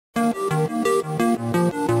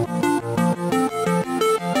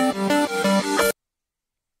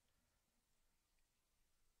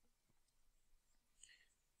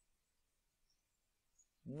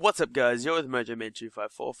What's up, guys? You're with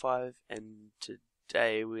MojoMan2545, and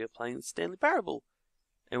today we are playing the Stanley Parable.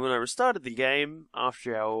 And when I restarted the game,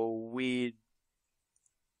 after our weird...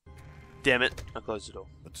 Damn it, I closed the door.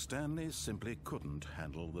 But Stanley simply couldn't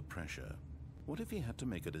handle the pressure. What if he had to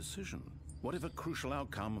make a decision? What if a crucial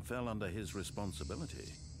outcome fell under his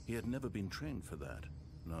responsibility? He had never been trained for that.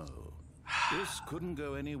 No. This couldn't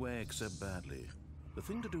go any way except badly. The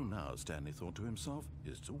thing to do now, Stanley thought to himself,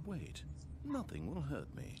 is to wait. Nothing will hurt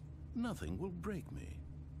me. Nothing will break me.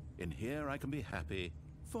 In here I can be happy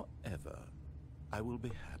forever. I will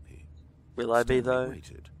be happy. Will I be, though?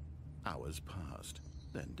 Waited. Hours passed,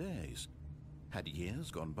 then days. Had years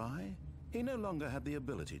gone by? He no longer had the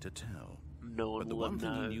ability to tell. No one But the will one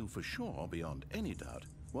thing know. he knew for sure, beyond any doubt,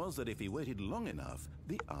 was that if he waited long enough,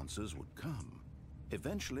 the answers would come.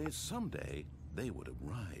 Eventually, someday, they would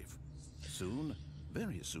arrive. Soon,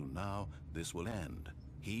 very soon now, this will end.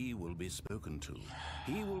 He will be spoken to.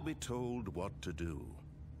 He will be told what to do.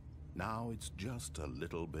 Now it's just a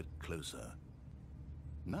little bit closer.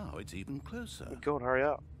 Now it's even closer. Oh God, hurry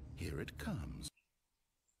up. Here it comes.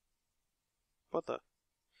 What the?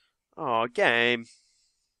 Oh, game.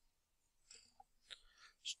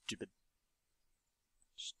 Stupid.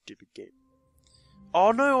 Stupid game.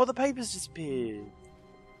 Oh no, all the papers disappeared.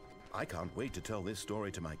 I can't wait to tell this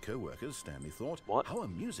story to my co-workers, Stanley thought. What? How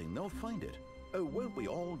amusing they'll find it. Oh, won't we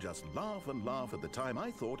all just laugh and laugh at the time I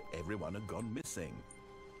thought everyone had gone missing?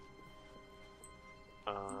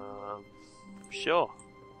 Sure.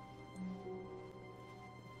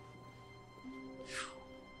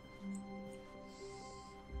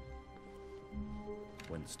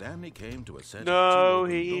 When Stanley came to a set No, of two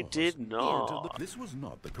open he doors, did he entered not. This was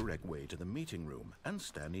not the correct way to the meeting room, and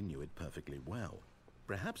Stanley knew it perfectly well.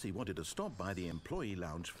 Perhaps he wanted to stop by the employee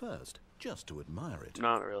lounge first, just to admire it.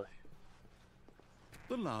 Not really.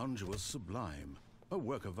 The lounge was sublime, a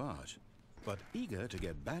work of art. But eager to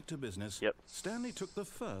get back to business, Yep. Stanley took the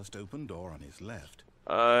first open door on his left.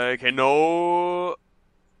 Okay, no.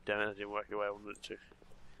 Damn it, that didn't work the way I wanted it to.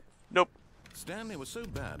 Nope. Stanley was so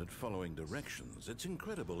bad at following directions, it's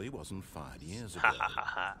incredible he wasn't fired years ago.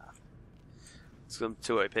 It's gone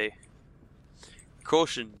too OP.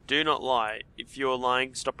 Caution, do not lie. If you're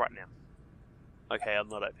lying, stop right now. Okay, I'm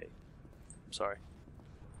not OP. I'm sorry.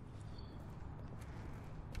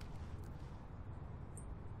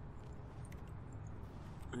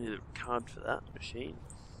 I need a card for that machine.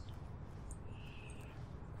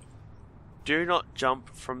 Do not jump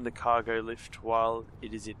from the cargo lift while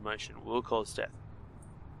it is in motion. Will cause death.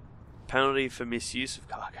 Penalty for misuse of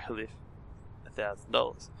cargo lift,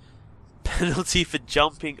 $1,000. Penalty for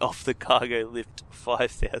jumping off the cargo lift,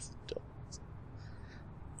 $5,000.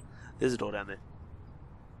 There's a door down there.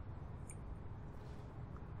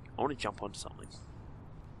 I want to jump onto something.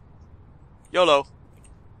 YOLO!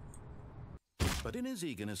 But in his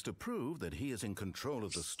eagerness to prove that he is in control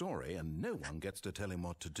of the story and no one gets to tell him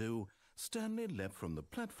what to do, Stanley leapt from the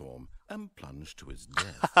platform and plunged to his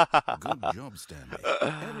death. Good job, Stanley.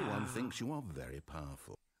 Everyone thinks you are very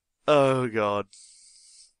powerful. Oh God.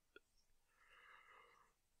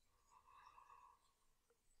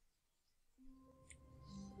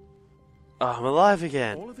 Oh, I'm alive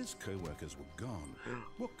again. All of his co-workers were gone.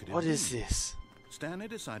 What could it What be? is this? Stanley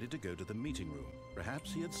decided to go to the meeting room.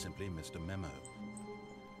 Perhaps he had simply missed a memo.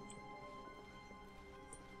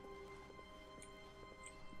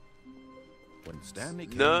 When Stanley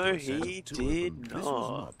came No, to a set he of two did open, This was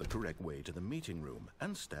not. not the correct way to the meeting room,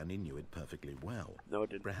 and Stanley knew it perfectly well. No,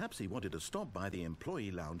 it didn't. Perhaps he wanted to stop by the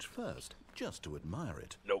employee lounge first, just to admire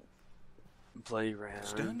it. Nope. Playground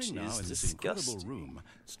Standing now is in this incredible disgusting. room,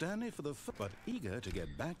 Stanley but eager to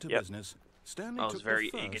get back to Yep. business, Stanley I was took very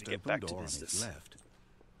the eager first to get open back to door on his business. left.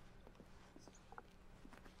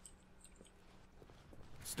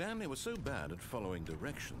 Stanley was so bad at following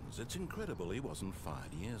directions, it's incredible he wasn't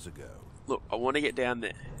fired years ago. Look, I want to get down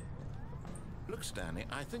there. Look, Stanley,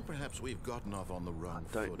 I think perhaps we've gotten off on the wrong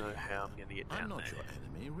foot. Don't know here. how I'm going to get down I'm not there. your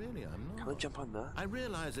enemy, really, I'm not. Can I jump on that? I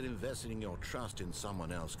realize that investing your trust in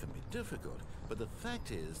someone else can be difficult, but the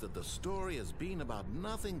fact is that the story has been about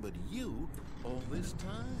nothing but you all this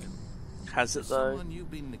time. Has it though? Someone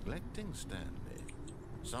you've been neglecting, Stanley.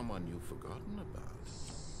 Someone you've forgotten about.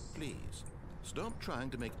 Please, stop trying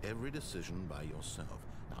to make every decision by yourself.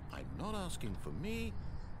 Now, I'm not asking for me,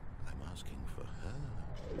 I'm asking for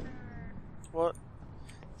her. What?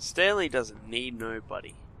 Stanley doesn't need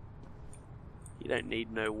nobody. He don't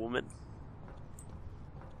need no woman.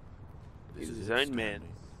 This He's is his it, own man. Stanley.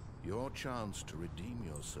 Your chance to redeem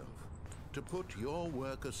yourself, to put your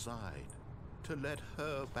work aside, to let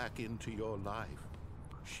her back into your life.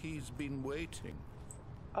 She's been waiting.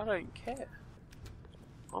 I don't care.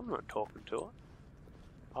 I'm not talking to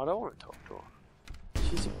her. I don't want to talk to her.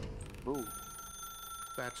 She's a... Ooh.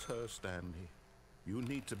 That's her, Stanley. You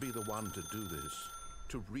need to be the one to do this.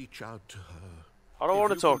 To reach out to her. I don't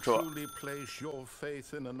want to talk to her. If you truly place your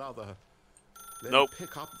faith in another, then Nope.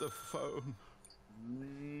 pick up the phone.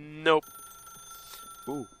 Nope.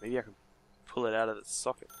 Ooh, maybe I can pull it out of the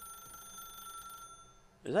socket.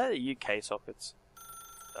 Is that the UK sockets?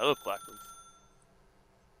 They look like them.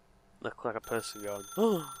 Look like a person going,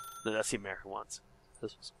 oh. No, that's the American ones.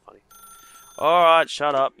 This was funny. Alright,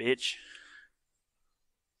 shut up, bitch.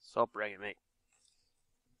 Stop ringing me.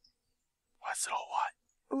 Why is it all white?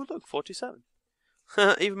 Oh, look, 427.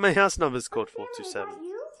 Even my house number's called 427.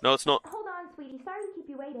 No, it's not. Hold on, sweetie. Sorry to keep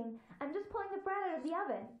you waiting. I'm just pulling the bread out of the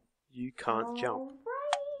oven. You can't jump. All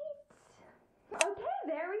right. Okay,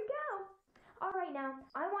 there we go. All right, now,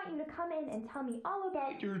 I want you to come in and tell me all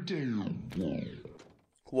about your day.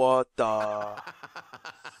 What the?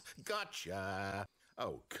 Gotcha.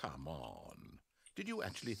 Oh, come on. Did you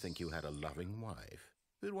actually think you had a loving wife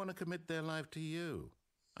who'd want to commit their life to you?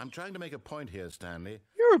 I'm trying to make a point here, Stanley.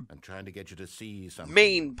 You're a I'm trying to get you to see something.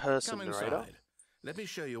 mean person, Come narrator. inside. Let me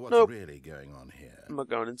show you what's Nope. really going on here. I'm not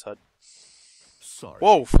going inside. Sorry.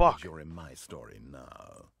 Whoa, fuck. but you're in my story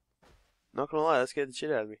now. Not gonna lie, that scared the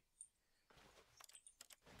shit out of me.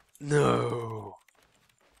 No.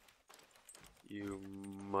 You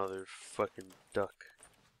motherfucking duck.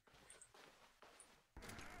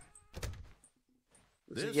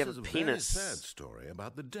 Looks like This you have is a a penis. very sad story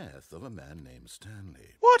about the death of a man named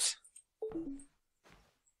Stanley. What?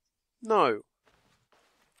 No.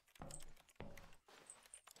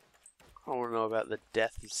 I want to know about the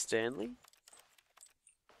death of Stanley.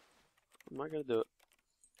 I'm not gonna do it.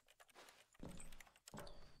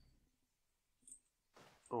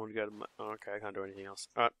 I want to go to my... Oh, okay, I can't do anything else.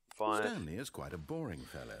 Alright, fine. Stanley is quite a boring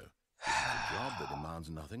fellow. He has a job that demands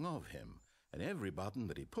nothing of him, and every button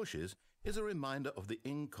that he pushes is a reminder of the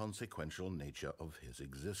inconsequential nature of his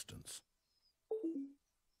existence.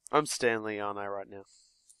 I'm Stanley, aren't I, right now?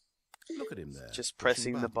 Look at him there. Just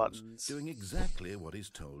pushing pressing the buttons. Doing exactly what he's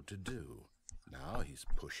told to do. Now he's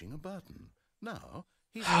pushing a button. Now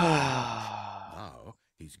he's now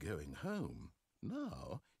he's going home.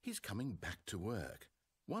 Now he's coming back to work.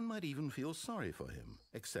 One might even feel sorry for him,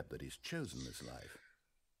 except that he's chosen this life.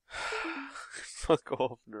 Fuck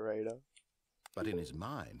off, narrator. But in his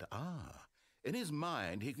mind, in his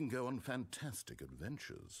mind he can go on fantastic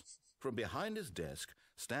adventures. From behind his desk,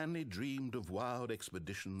 Stanley dreamed of wild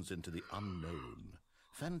expeditions into the unknown,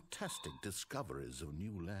 fantastic discoveries of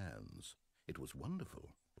new lands. It was wonderful,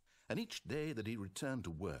 and each day that he returned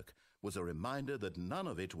to work was a reminder that none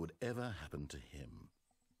of it would ever happen to him.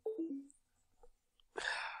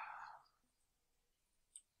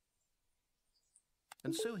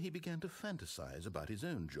 And so he began to fantasize about his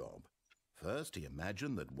own job. First, he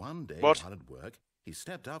imagined that one day while at work, he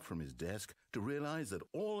stepped up from his desk to realize that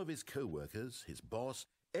all of his co-workers, his boss,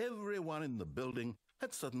 everyone in the building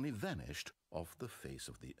had suddenly vanished off the face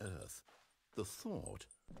of the earth. The thought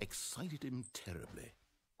excited him terribly.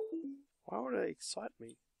 Why would it excite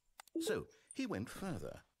me? So he went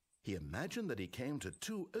further. He imagined that he came to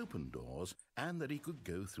two open doors and that he could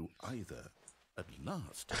go through either. At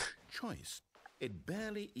last, choice. It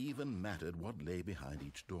barely even mattered what lay behind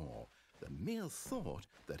each door. The mere thought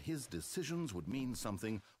that his decisions would mean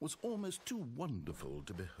something was almost too wonderful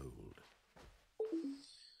to behold.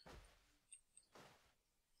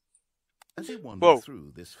 As he wandered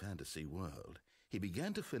through this fantasy world, he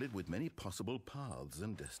began to fill it with many possible paths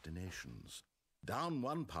and destinations. Down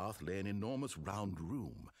one path lay an enormous round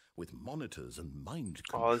room with monitors and mind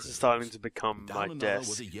controls. Oh, this is starting to become my Down another desk.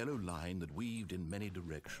 was a yellow line that weaved in many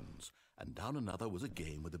directions, and down another was a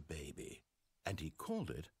game with a baby. And he called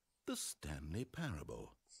it the Stanley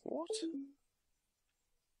Parable. What?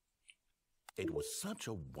 It was such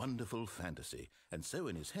a wonderful fantasy, and so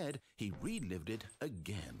in his head he relived it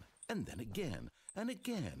again, and then again, and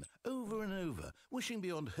again, over and over, wishing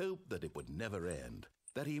beyond hope that it would never end,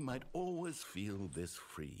 that he might always feel this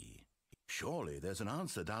free. Surely there's an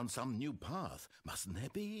answer down some new path, mustn't there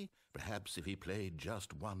be? Perhaps if he played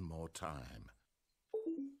just one more time.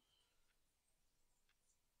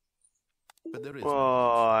 But there is no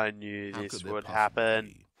Oh, answer. I knew How this could there would possibly happen.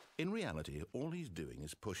 be? In reality, all he's doing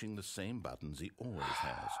is pushing the same buttons he always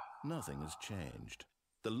has. Nothing has changed.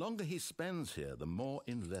 The longer he spends here, the more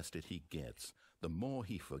invested he gets, the more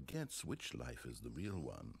he forgets which life is the real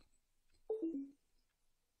one.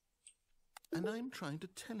 And I'm trying to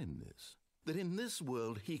tell him this, that in this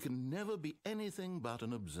world he can never be anything but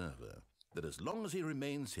an observer, that as long as he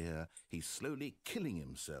remains here, he's slowly killing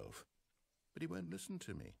himself. But he won't listen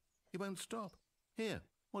to me. He won't stop. Here,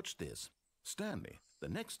 Watch this. Stanley, the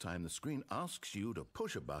next time the screen asks you to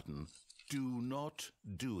push a button, do not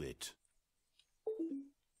do it.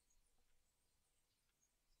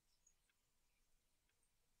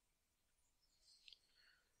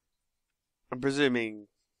 I'm presuming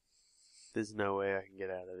there's no way I can get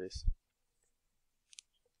out of this.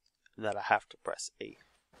 That I have to press E.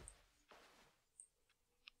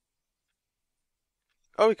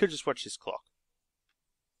 Oh, we could just watch this clock.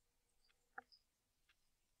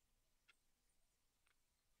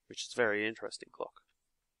 Which is a very interesting clock.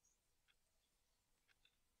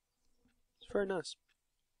 It's very nice.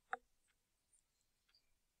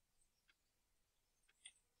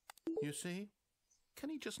 You see? Can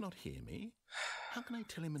he just not hear me? How can I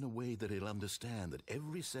tell him in a way that he'll understand that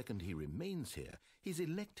every second he remains here, he's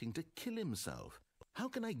electing to kill himself? How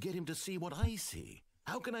can I get him to see what I see?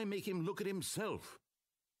 How can I make him look at himself?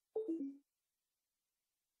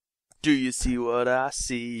 Do you see what I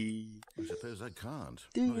see? I suppose I can't.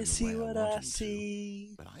 Do Not in you the see way what want I him to.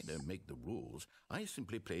 see? But I don't make the rules. I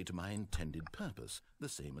simply play to my intended purpose, the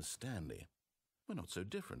same as Stanley. We're not so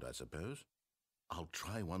different, I suppose. I'll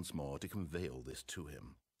try once more to convey all this to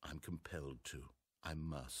him. I'm compelled to. I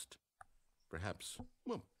must. Perhaps,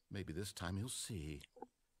 well, maybe this time he'll see.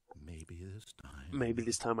 Maybe this time. Maybe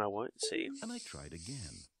this time I won't see. And I tried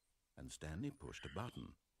again. And Stanley pushed a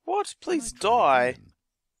button. What? Please And I tried die. again,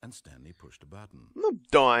 and Stanley pushed a button. I'm not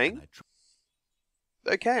dying. And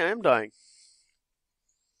I Okay, I am dying.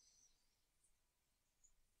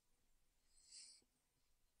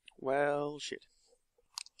 Well, shit.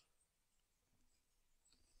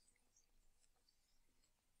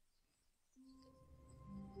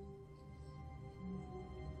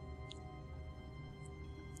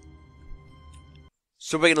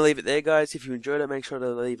 So we're going to leave it there, guys. If you enjoyed it, make sure to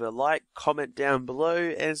leave a like, comment down below,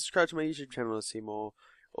 and subscribe to my YouTube channel to see more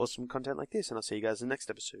awesome content like this. And I'll see you guys in the next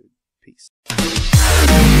episode. Peace.